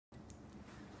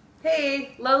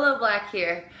Hey, Lolo Black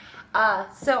here.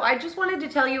 So I just wanted to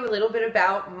tell you a little bit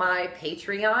about my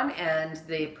Patreon and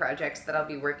the projects that I'll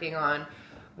be working on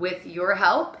with your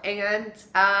help, and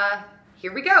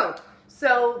here we go.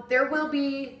 So there will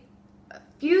be a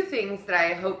few things that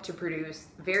I hope to produce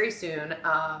very soon.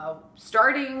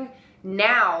 Starting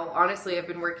now, honestly, I've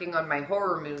been working on my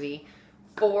horror movie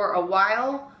for a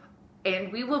while,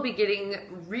 and we will be getting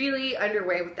really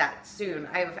underway with that soon.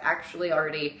 I've actually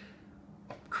already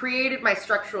created my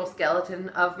structural skeleton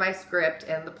of my script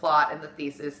and the plot and the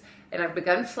thesis, and I've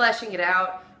begun fleshing it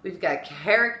out. We've got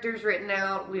characters written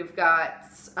out. We've got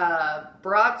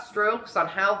broad strokes on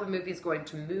how the movie is going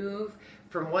to move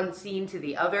from one scene to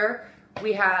the other.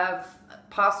 We have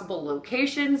possible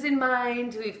locations in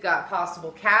mind. We've got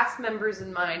possible cast members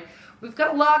in mind. We've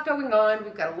got a lot going on.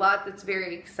 We've got a lot that's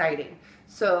very exciting.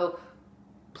 So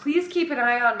please keep an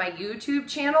eye on my YouTube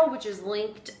channel, which is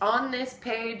linked on this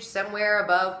page somewhere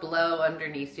above, below,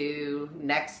 underneath you,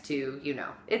 next to, you know,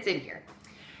 it's in here.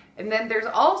 And then there's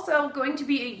also going to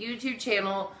be a YouTube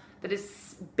channel that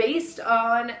is based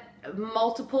on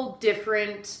multiple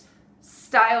different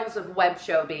styles of web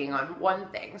show being on one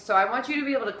thing. So I want you to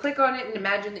be able to click on it and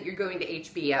imagine that you're going to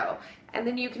HBO, and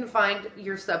then you can find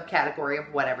your subcategory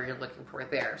of whatever you're looking for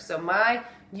there. So my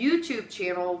YouTube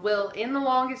channel will, in the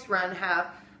longest run,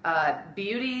 have a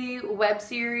beauty web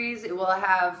series. It will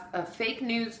have a fake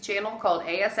news channel called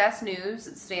ASS News.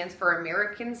 It stands for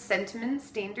American Sentiment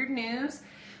Standard News.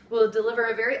 We'll deliver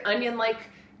a very Onion-like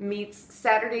meets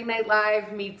Saturday Night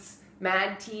Live meets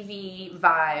Mad TV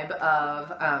vibe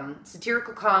of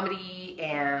satirical comedy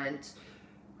and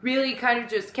really kind of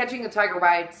just catching the tiger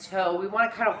by its toe. We want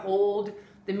to kind of hold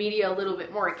the media a little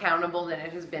bit more accountable than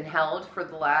it has been held for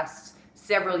the last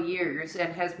several years,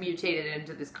 and has mutated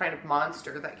into this kind of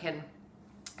monster that can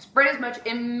spread as much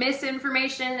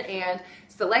misinformation and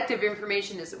selective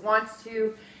information as it wants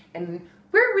to. And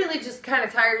we're really just kind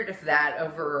of tired of that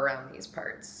over around these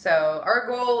parts. So our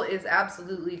goal is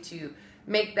absolutely to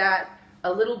make that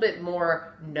a little bit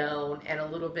more known and a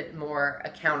little bit more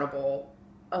accountable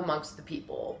amongst the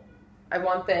people. I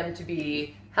want them to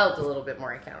be held a little bit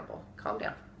more accountable. Calm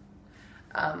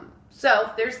down. So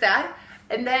there's that.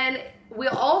 And then we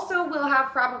also will have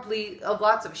probably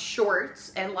lots of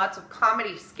shorts and lots of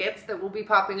comedy skits that will be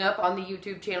popping up on the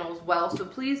YouTube channel as well. So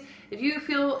please, if you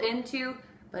feel into,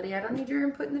 buddy, I don't need your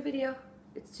input in the video.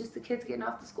 It's just the kids getting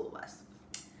off the school bus.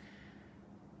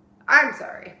 I'm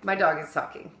sorry, my dog is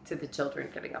talking to the children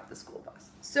getting off the school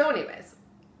bus. So anyways,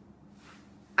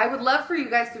 I would love for you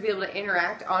guys to be able to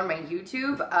interact on my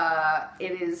YouTube.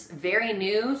 It is very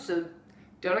new, so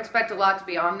don't expect a lot to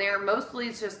be on there. Mostly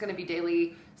it's just going to be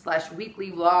daily /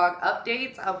 weekly vlog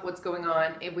updates of what's going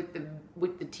on with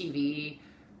the TV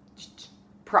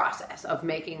process of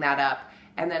making that up,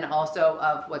 and then also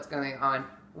of what's going on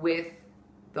with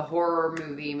the horror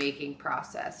movie making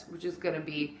process, which is going to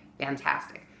be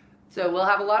fantastic. So we'll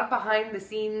have a lot of behind the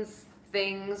scenes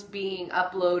things being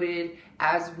uploaded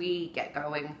as we get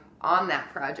going on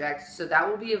that project. So that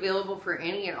will be available for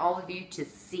any and all of you to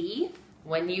see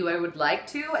when you would like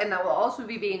to, and that will also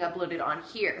be being uploaded on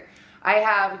here. I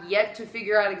have yet to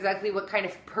figure out exactly what kind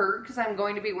of perks I'm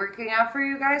going to be working out for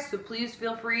you guys, so please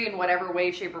feel free in whatever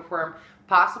way, shape, or form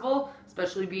possible,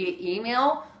 especially via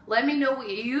email. Let me know what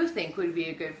you think would be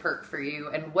a good perk for you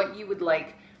and what you would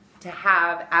like to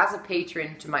have as a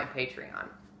patron to my Patreon.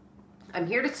 I'm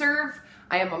here to serve.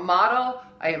 I am a model,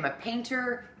 I am a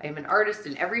painter, I am an artist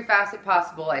in every facet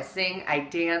possible. I sing, I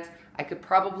dance. I could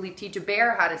probably teach a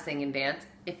bear how to sing and dance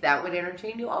if that would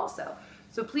entertain you also.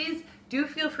 So please do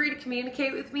feel free to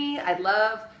communicate with me. I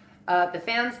love the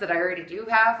fans that I already do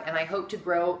have, and I hope to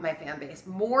grow my fan base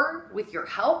more with your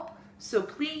help. So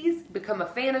please become a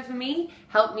fan of me,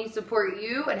 help me support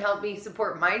you, and help me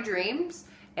support my dreams,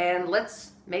 and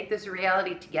let's make this a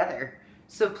reality together.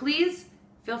 So please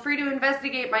feel free to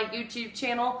investigate my YouTube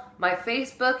channel. My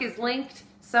Facebook is linked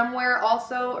somewhere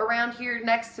also around here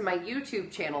next to my YouTube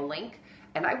channel link,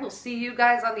 and I will see you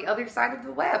guys on the other side of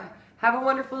the web. Have a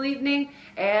wonderful evening,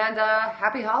 and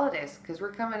happy holidays, because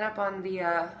we're coming up on the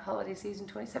holiday season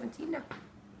 2017 now.